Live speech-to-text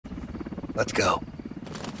Let's go.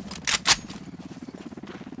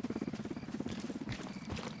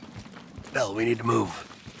 Bell, we need to move.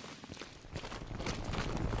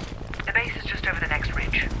 The base is just over the next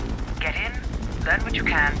ridge. Get in, learn what you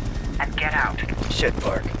can, and get out. Shit,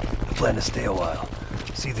 Park. I plan to stay a while.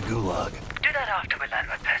 See the gulag. Do that after we learn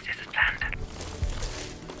what Perseus has planned.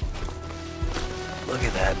 Look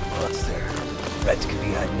at that monster. Reds could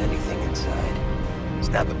be hiding anything inside.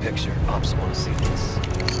 Snap a picture. Ops want to see this.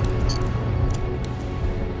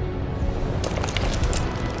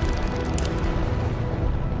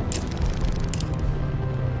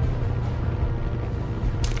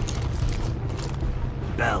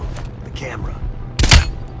 Bell, the camera.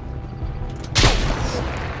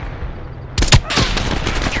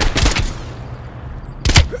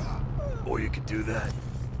 Or you could do that.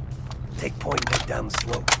 Take point and head down the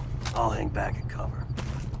slope. I'll hang back and cover.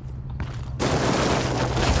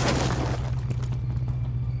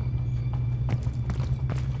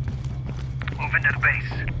 Move into the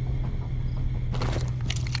base.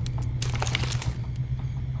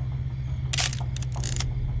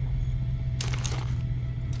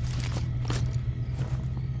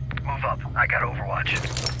 Move up. I got Overwatch.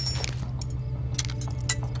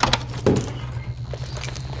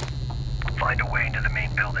 Find a way into the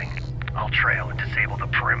main building. I'll trail and disable the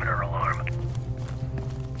perimeter alarm.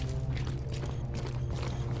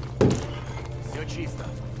 Все чисто.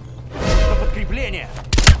 На подкрепление.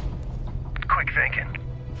 Quick thinking.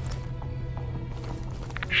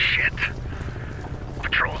 Shit.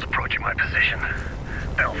 Patrol's approaching my position.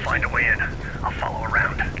 They'll find a way in. I'll follow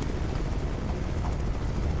around.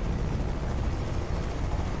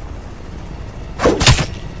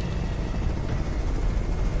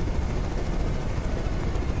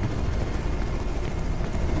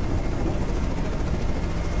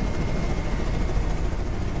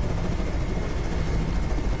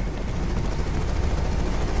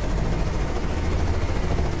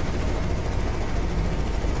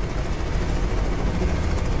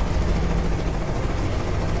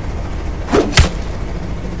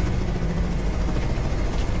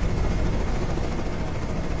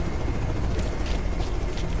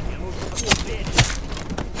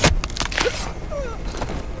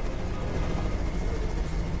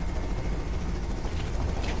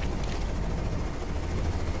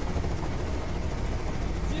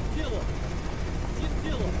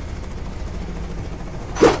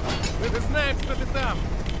 Мы знаем, что ты там.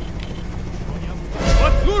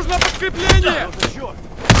 Вот нужно подкрепление!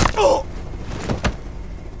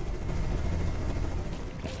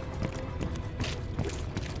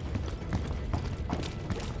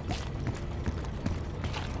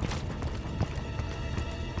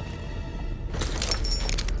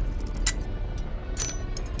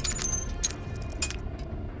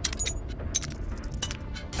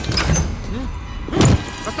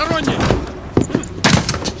 Посторонние!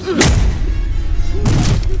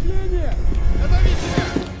 Оторви себя!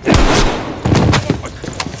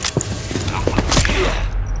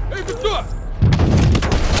 Эй, ты кто?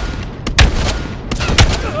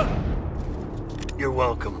 You're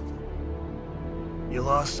welcome. You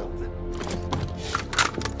lost something.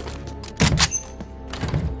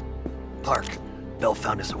 Park. Bell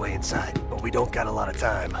found us a way inside, but we don't got a lot of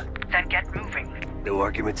time. Then get moving. No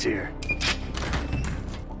arguments here.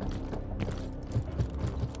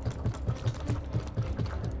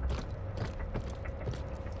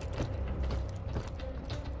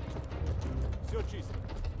 Все чисто.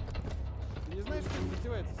 Ты не знаешь, что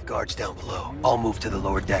затевается? Guards down below. I'll move to the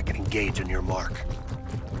lower deck and engage on your mark.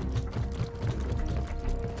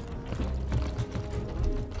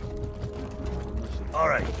 All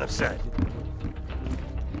right, I'm set.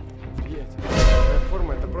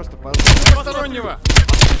 Форма это просто Постороннего!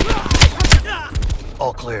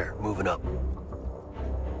 All clear. Moving up.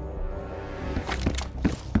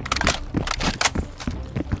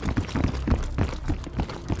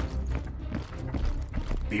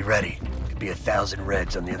 Be ready. Could be 1,000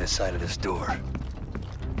 Reds on the other side of this door.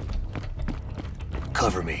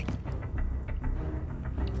 Cover me.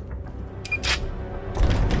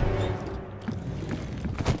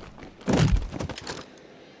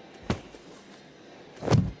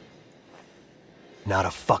 Not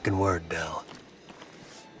a fucking word, Bell.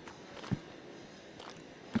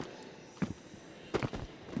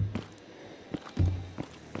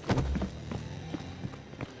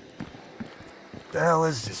 The hell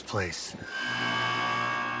is this place?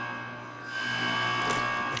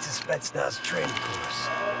 It's a Spetsnaz training course.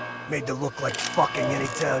 Made to look like fucking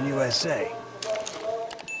Anytown, USA.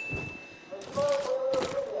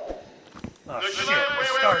 Oh shit, we're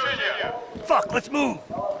starting. Fuck, let's move!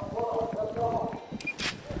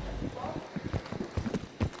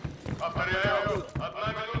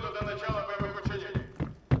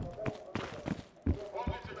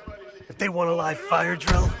 If they want a live fire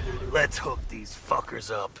drill, let's hook these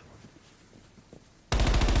fuckers up.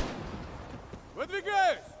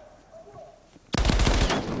 Выдвигаюсь!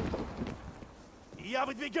 Я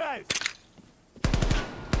выдвигаюсь!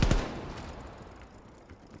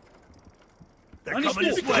 They're coming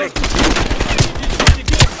this way!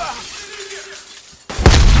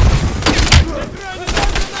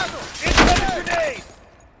 Incoming grenade!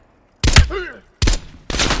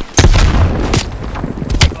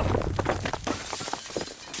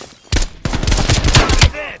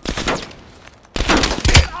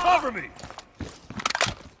 Cover me!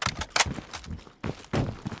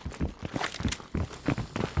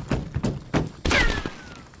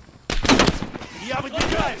 Я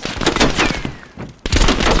выдвигаюсь!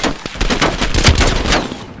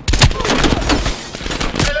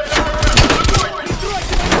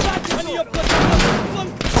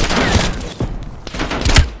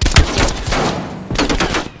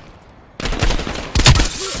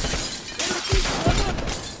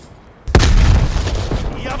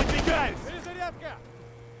 Я выдвигаюсь! Перезарядка!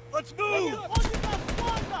 Let's move!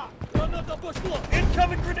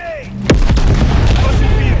 Incoming grenade! Russian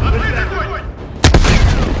vehicle inbound.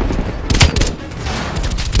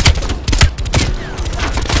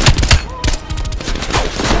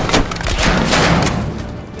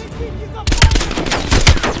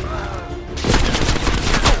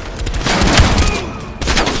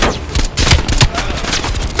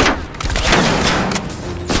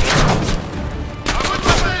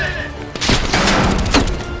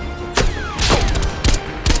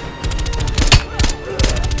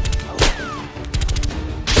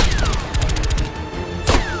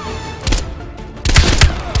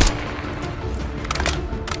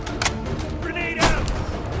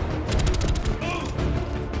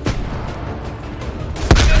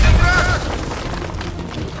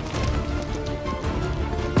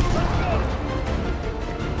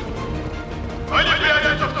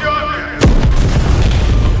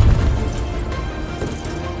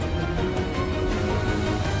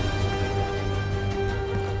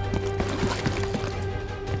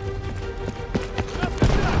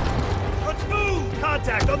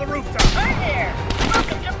 Contact on the rooftop! Hi there!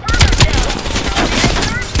 Welcome to Burger Town!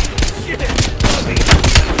 Shit! Bubby!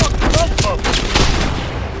 Fucking both of them!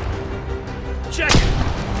 Check it!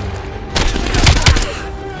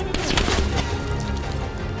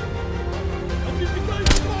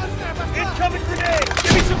 Incoming grenade!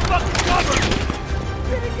 Give me some fucking cover!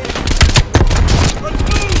 Let's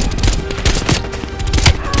move!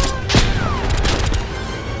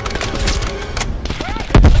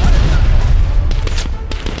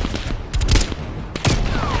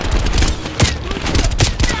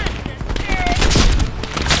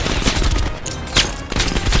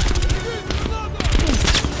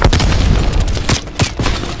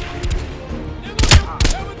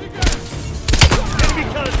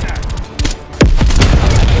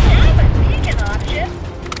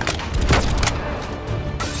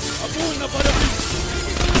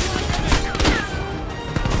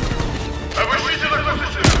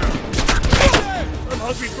 I'm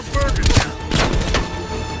hungry for burgers now.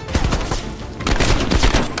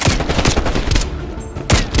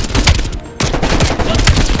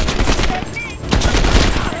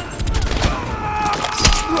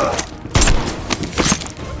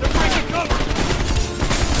 They're breaking cover.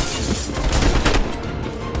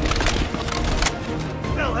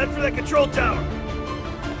 Hell, head for that control tower.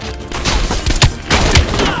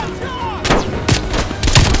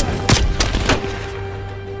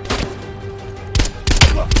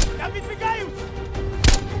 Я выдвигаюсь!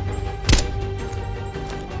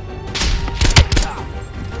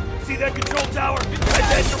 See that control tower? Head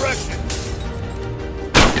that direction.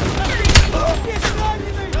 Есть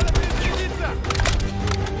раненый! Надо перезарядиться!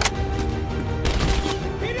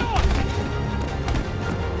 Вперед!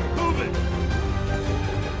 Move it.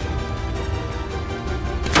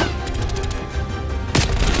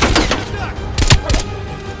 Так!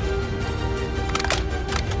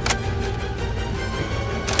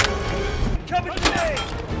 Coming today!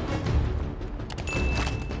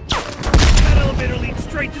 That elevator leads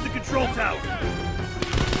straight to the control tower.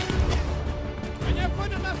 Мне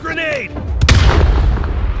входит на... Grenade!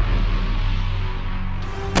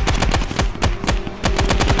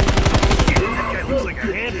 Shit, that guy looks like a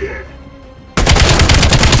handful.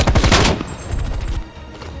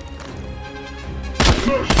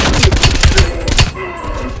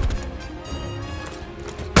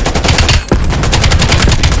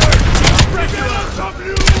 Pressure up!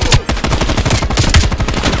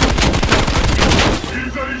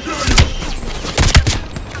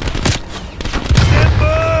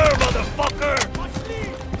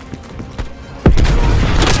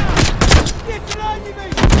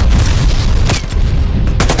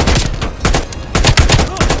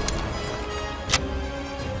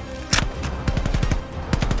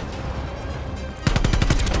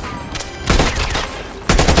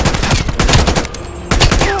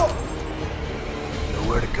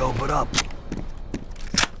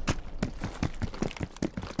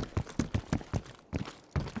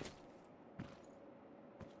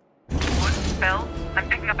 Bell, I'm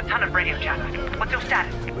picking up a ton of radio chatter. What's your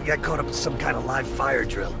status? We got caught up with some kind of live fire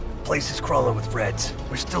drill. Place is crawling with Reds.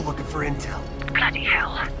 We're still looking for intel. Bloody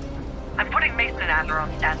hell. I'm putting Mason and Adler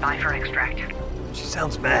on standby for extract. She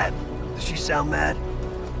sounds mad. Does she sound mad?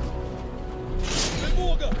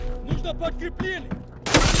 Тревога! Нужно подкрепление!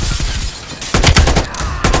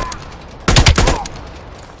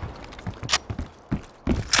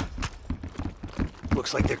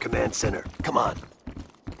 Looks like their command center. Come on.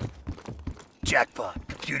 Jackpot.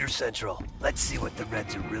 Computer Central. Let's see what the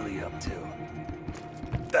Reds are really up to.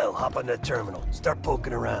 Bell, hop on that terminal. Start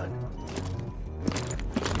poking around.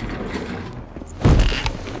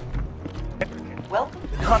 Welcome.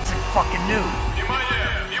 Hudson fucking knew.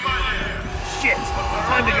 Shit.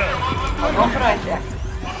 Time to go. I'll go for eject.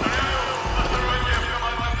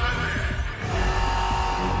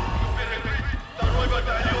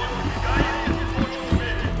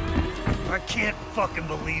 I can't fucking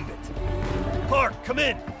believe it. Park, come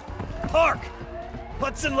in. Park!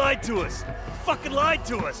 Hudson lied to us. He fucking lied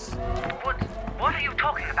to us. What are you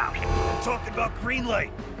talking about? I'm talking about green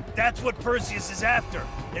light. That's what Perseus is after.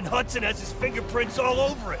 And Hudson has his fingerprints all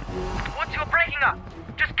over it. Woods, you're breaking up.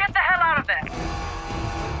 Just get the hell out of there.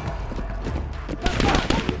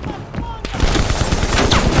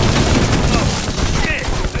 Oh, shit!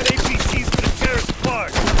 That APC's gonna tear us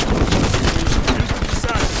apart. Use the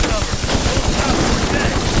facade to cover. Don't stop, we're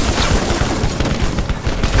dead.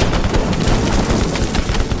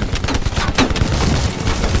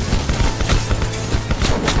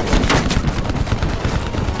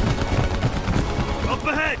 Up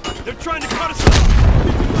ahead! They're trying to cut us off!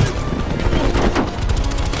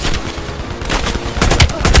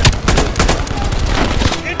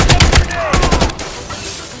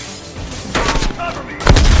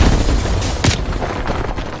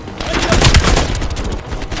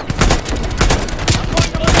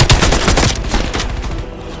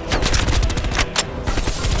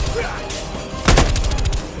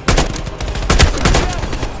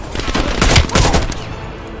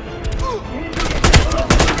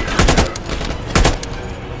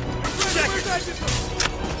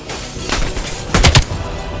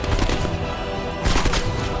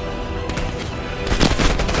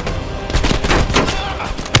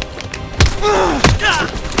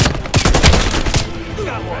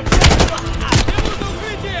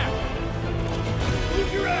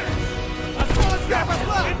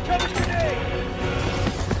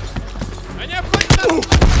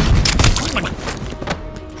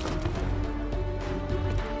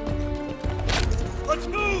 Let's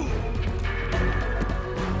move!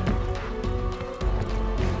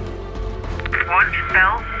 Woods,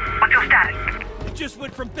 Bell, what's your status? It just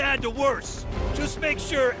went from bad to worse. Just make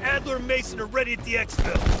sure Adler and Mason are ready at the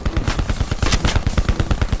exfil.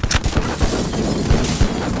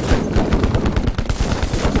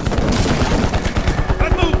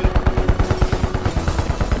 I'm moving!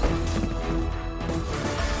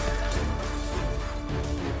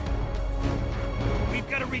 We've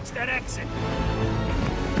got to reach that exit.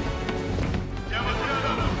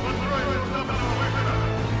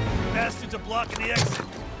 Bastards are blocking the exit.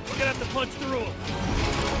 We're gonna have to punch through them.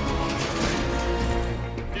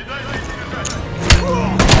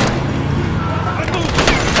 I'm moving!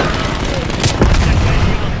 That guy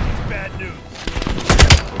yelling, it's bad news.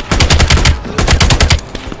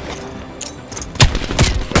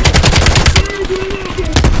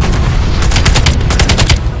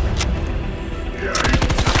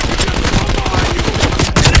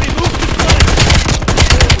 Enemy, move to flank!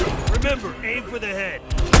 Remember, aim for the head.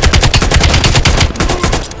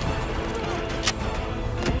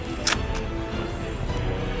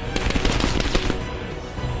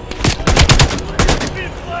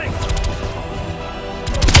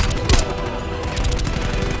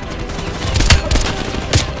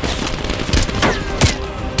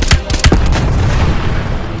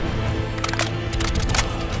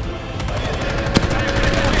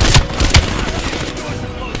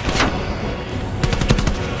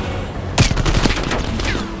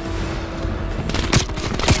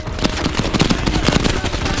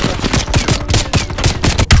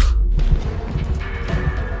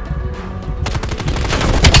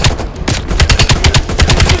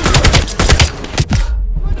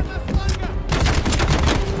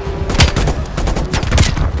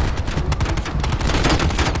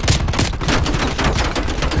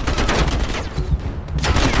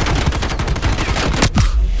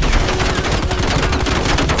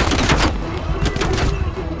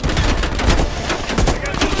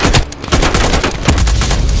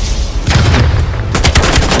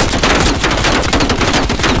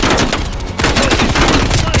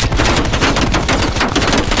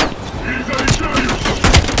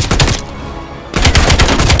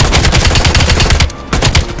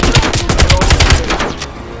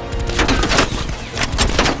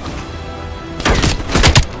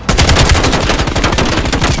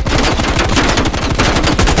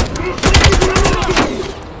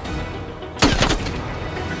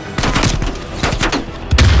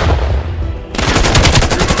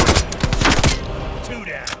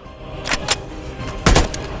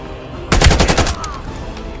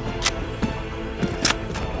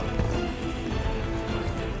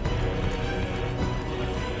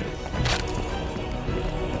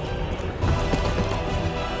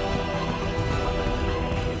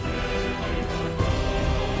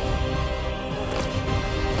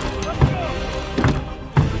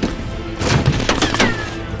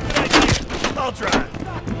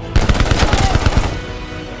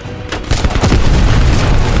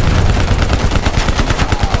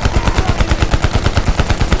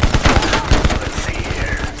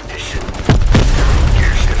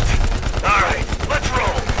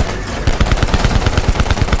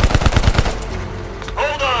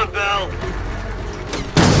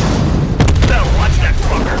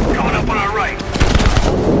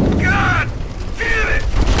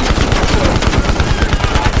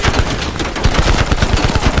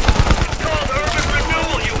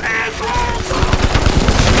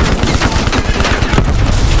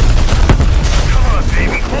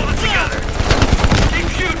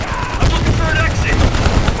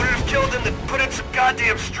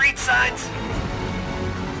 goddamn street signs?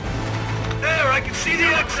 There, I can see the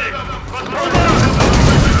exit!